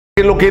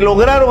Que lo que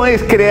lograron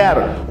es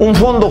crear un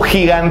fondo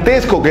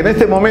gigantesco que en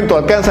este momento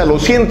alcanza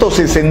los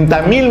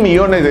 160.000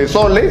 millones de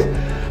soles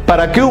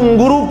para que un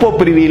grupo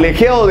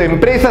privilegiado de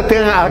empresas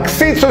tenga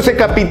acceso a ese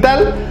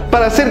capital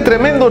para hacer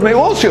tremendos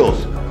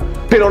negocios.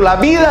 Pero la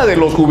vida de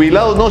los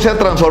jubilados no se ha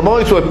transformado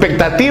y su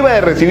expectativa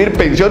de recibir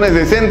pensiones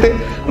decentes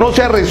no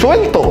se ha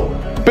resuelto.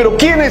 Pero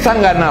 ¿quiénes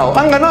han ganado?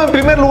 Han ganado en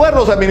primer lugar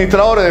los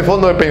administradores de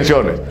fondos de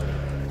pensiones,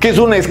 que es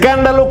un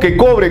escándalo que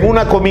cobren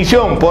una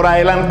comisión por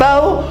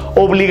adelantado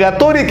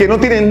obligatoria y que no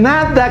tiene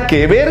nada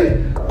que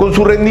ver con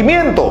su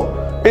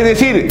rendimiento. Es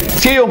decir,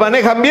 si ellos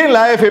manejan bien,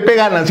 la AFP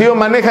ganan, si ellos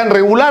manejan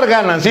regular,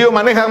 ganan, si ellos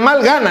manejan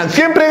mal, ganan,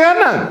 siempre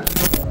ganan,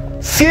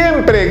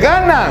 siempre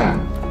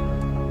ganan.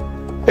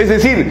 Es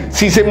decir,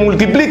 si se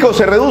multiplica o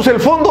se reduce el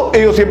fondo,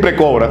 ellos siempre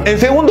cobran. En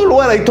segundo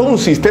lugar, hay todo un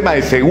sistema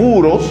de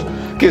seguros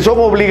que son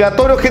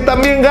obligatorios, que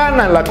también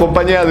ganan las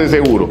compañías de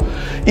seguro.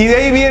 Y de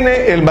ahí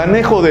viene el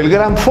manejo del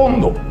gran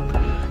fondo,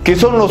 que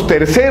son los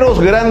terceros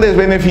grandes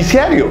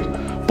beneficiarios.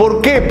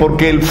 ¿Por qué?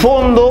 Porque el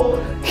fondo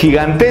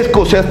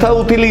gigantesco se ha estado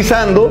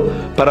utilizando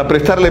para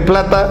prestarle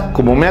plata,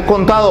 como me ha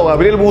contado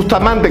Gabriel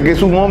Bustamante, que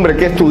es un hombre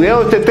que ha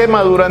estudiado este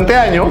tema durante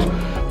años,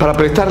 para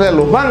prestarle a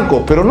los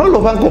bancos, pero no a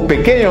los bancos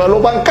pequeños, a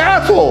los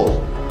bancazos.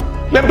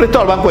 Le han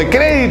prestado al banco de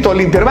crédito, al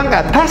Interbank,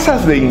 a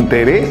tasas de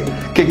interés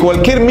que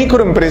cualquier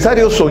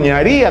microempresario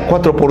soñaría,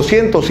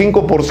 4%,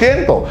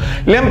 5%.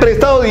 Le han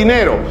prestado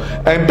dinero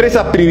a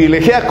empresas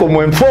privilegiadas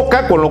como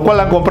Enfoca, con lo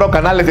cual han comprado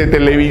canales de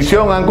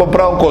televisión, han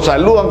comprado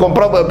Cosalud, han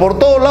comprado, por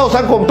todos lados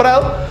han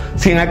comprado,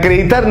 sin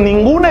acreditar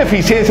ninguna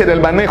eficiencia en el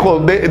manejo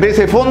de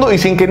ese fondo y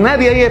sin que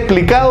nadie haya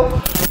explicado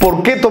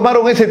por qué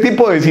tomaron ese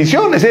tipo de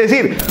decisiones. Es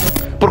decir,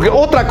 porque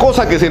otra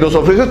cosa que se nos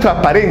ofreció es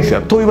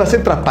transparencia, todo iba a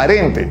ser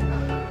transparente.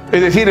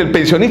 Es decir, el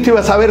pensionista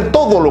iba a saber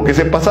todo lo que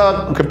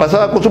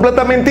pasaba con su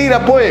plata.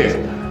 Mentira, pues.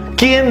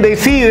 ¿Quién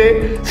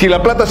decide si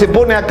la plata se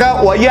pone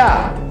acá o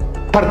allá?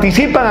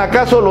 ¿Participan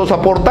acaso los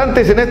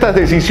aportantes en estas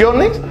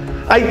decisiones?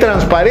 ¿Hay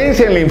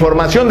transparencia en la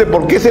información de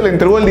por qué se le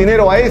entregó el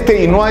dinero a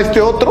este y no a este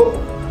otro?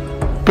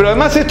 Pero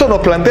además esto nos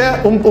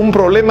plantea un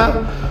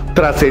problema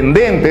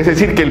trascendente, es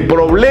decir, que el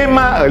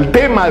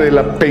tema de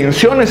las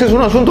pensiones es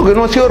un asunto que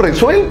no ha sido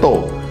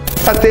resuelto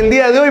hasta el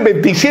día de hoy,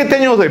 27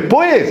 años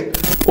después.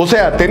 O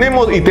sea,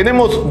 tenemos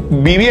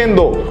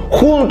viviendo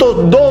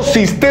juntos dos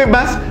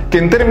sistemas que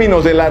en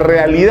términos de la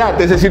realidad,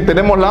 es decir,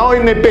 tenemos la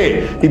ONP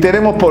y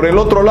tenemos por el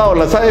otro lado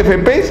las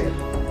AFPs,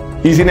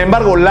 y sin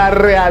embargo la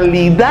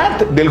realidad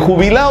del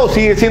jubilado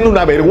sigue siendo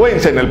una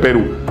vergüenza en el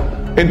Perú.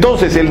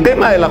 Entonces el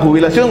tema de la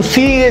jubilación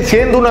sigue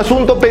siendo un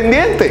asunto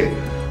pendiente,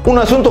 un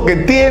asunto que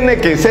tiene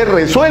que ser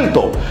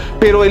resuelto.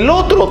 Pero el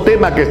otro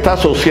tema que está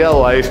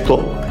asociado a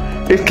esto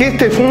es que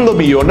este fondo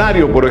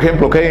millonario, por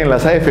ejemplo, que hay en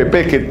las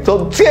AFP, que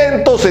son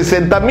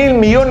 160.000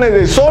 millones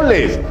de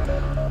soles,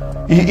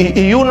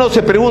 y uno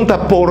se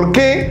pregunta por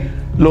qué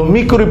los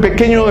micro y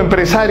pequeños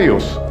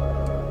empresarios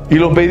y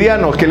los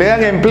medianos, que le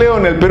dan empleo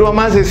en el Perú a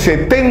más del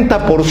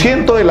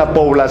 70% de la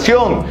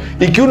población,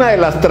 y que una de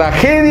las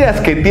tragedias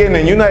que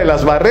tienen y una de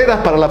las barreras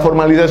para la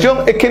formalización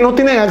es que no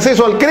tienen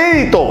acceso al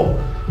crédito,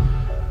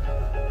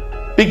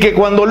 y que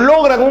cuando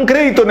logran un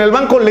crédito en el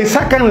banco le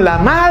sacan la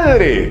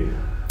madre.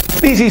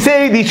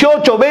 16,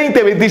 18,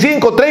 20,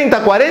 25, 30,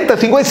 40,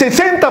 50,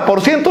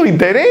 60% de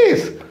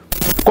interés,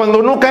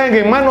 cuando no caen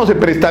en manos de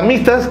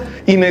prestamistas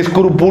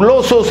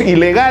inescrupulosos,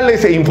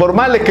 ilegales e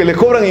informales que les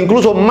cobran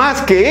incluso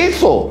más que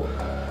eso.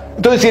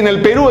 Entonces, si en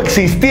el Perú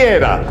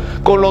existiera,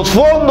 con los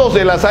fondos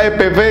de las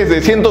AFPs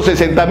de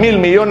 160.000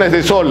 millones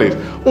de soles,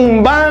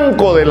 un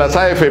banco de las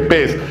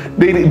AFPs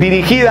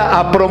dirigida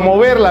a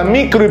promover la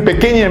micro y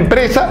pequeña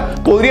empresa,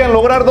 podrían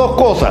lograr dos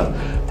cosas.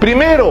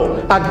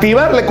 Primero,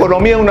 activar la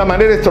economía de una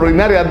manera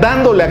extraordinaria,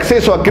 dándole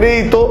acceso a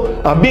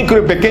crédito a micro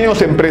y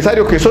pequeños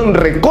empresarios que son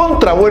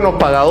recontra buenos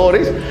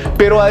pagadores,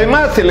 pero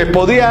además se les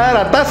podría dar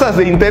a tasas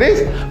de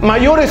interés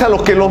mayores a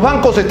los que los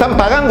bancos están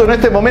pagando en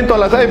este momento a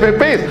las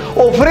AFPs.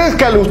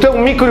 Ofrézcale usted a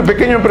un micro y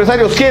pequeño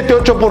empresario 7,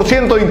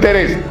 8% de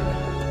interés.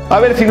 A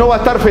ver si no va a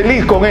estar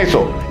feliz con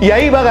eso. Y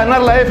ahí va a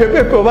ganar la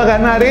AFP, pero va a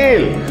ganar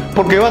él.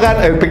 Porque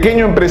el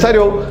pequeño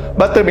empresario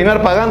va a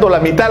terminar pagando la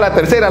mitad, la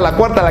tercera, la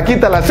cuarta, la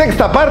quinta, la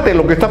sexta parte de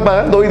lo que está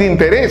pagando hoy de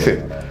intereses.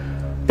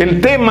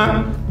 El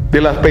tema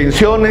de las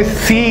pensiones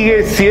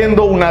sigue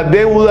siendo una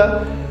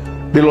deuda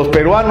de los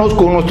peruanos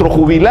con nuestros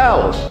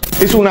jubilados.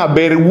 Es una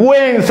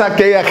vergüenza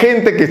que haya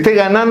gente que esté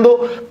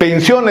ganando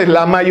pensiones,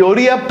 la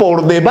mayoría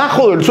por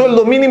debajo del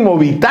sueldo mínimo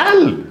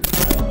vital.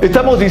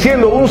 Estamos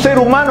diciendo, un ser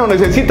humano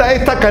necesita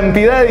esta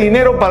cantidad de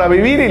dinero para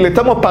vivir, y le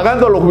estamos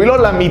pagando a los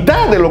jubilados la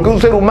mitad de lo que un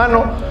ser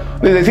humano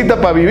necesita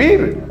para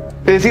vivir.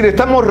 Es decir,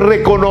 estamos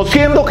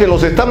reconociendo que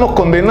los estamos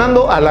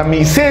condenando a la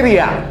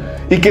miseria,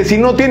 y que si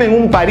no tienen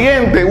un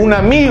pariente, un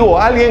amigo,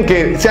 alguien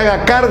que se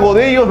haga cargo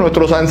de ellos,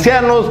 nuestros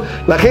ancianos,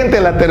 la gente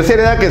de la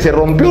tercera edad que se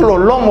rompió los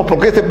lomos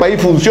porque este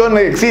país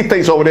funcione, exista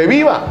y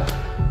sobreviva,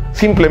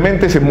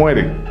 simplemente se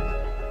mueren.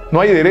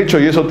 No hay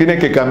derecho, y eso tiene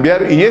que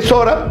cambiar, y es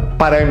hora,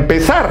 para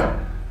empezar,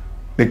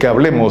 de que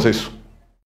hablemos de eso.